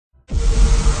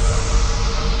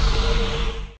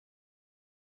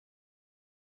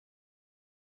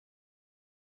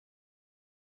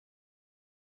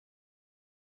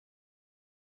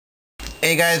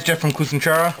Hey guys, Jeff from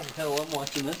CloutsnChara. Hell, I'm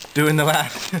watching this. Doing the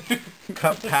last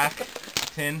cup pack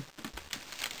tin.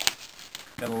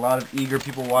 Got a lot of eager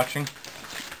people watching.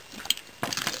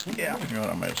 Yeah. You know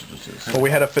what, I might as well just do this. Well, we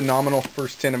had a phenomenal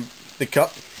first tin of the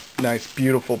cup. Nice,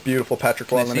 beautiful, beautiful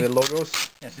Patrick Law Limited logos.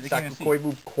 Yeah, so Zach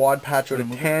Koivu quad patch out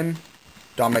of 10.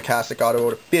 Dominic Hasek auto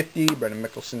out of 50. Brendan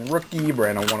Mickelson rookie.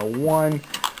 Brandon 101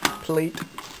 plate.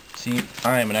 See,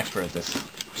 I am an expert at this.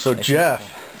 So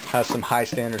Jeff has some high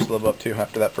standards to live up to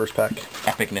after that first pack.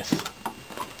 Epicness.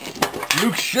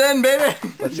 Luke Shen, baby!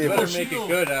 Let's see You if better make it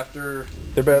good after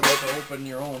they're better. to open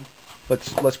your own.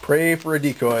 Let's pray for a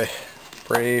decoy.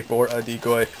 Pray for a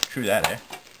decoy. True that, eh?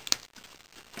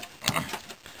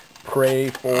 Pray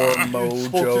for Spoke too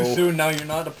mojo. soon, now you're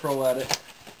not a pro at it.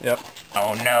 Yep.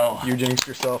 Oh no. You jinxed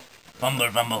yourself. Fumbler,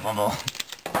 fumble, fumble.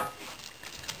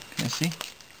 Can I see?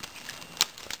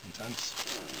 Intense.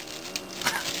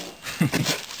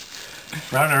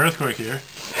 Round an earthquake here.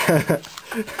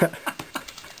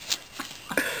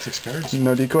 6 cards.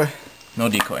 No decoy? No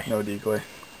decoy. No decoy.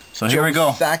 So here we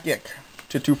go. Sakic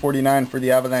to 249 for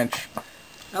the Avalanche.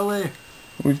 LA.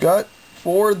 We've got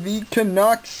for the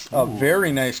Canucks a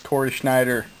very nice Corey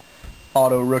Schneider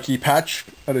auto rookie patch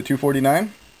out of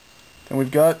 249. And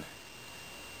we've got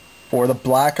for the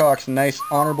Blackhawks nice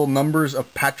honorable numbers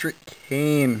of Patrick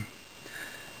Kane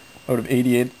out of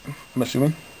 88, I'm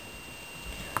assuming.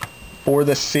 For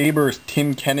the Sabres,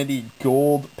 Tim Kennedy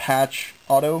gold patch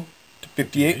auto to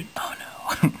 58. Oh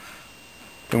no.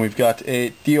 Then we've got a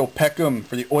Theo Peckham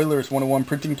for the Oilers 101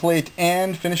 printing plate,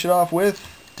 and finish it off with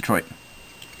Detroit.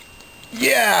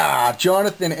 yeah,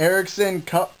 Jonathan Erickson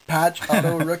cup patch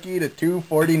auto rookie to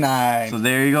 249. So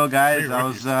there you go, guys. That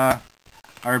was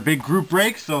our big group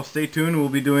break. So stay tuned. We'll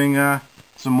be doing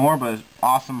some more, but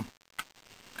awesome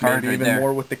card Maybe right even there.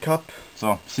 more with the cup.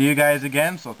 So see you guys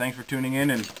again. So thanks for tuning in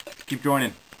and keep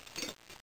joining.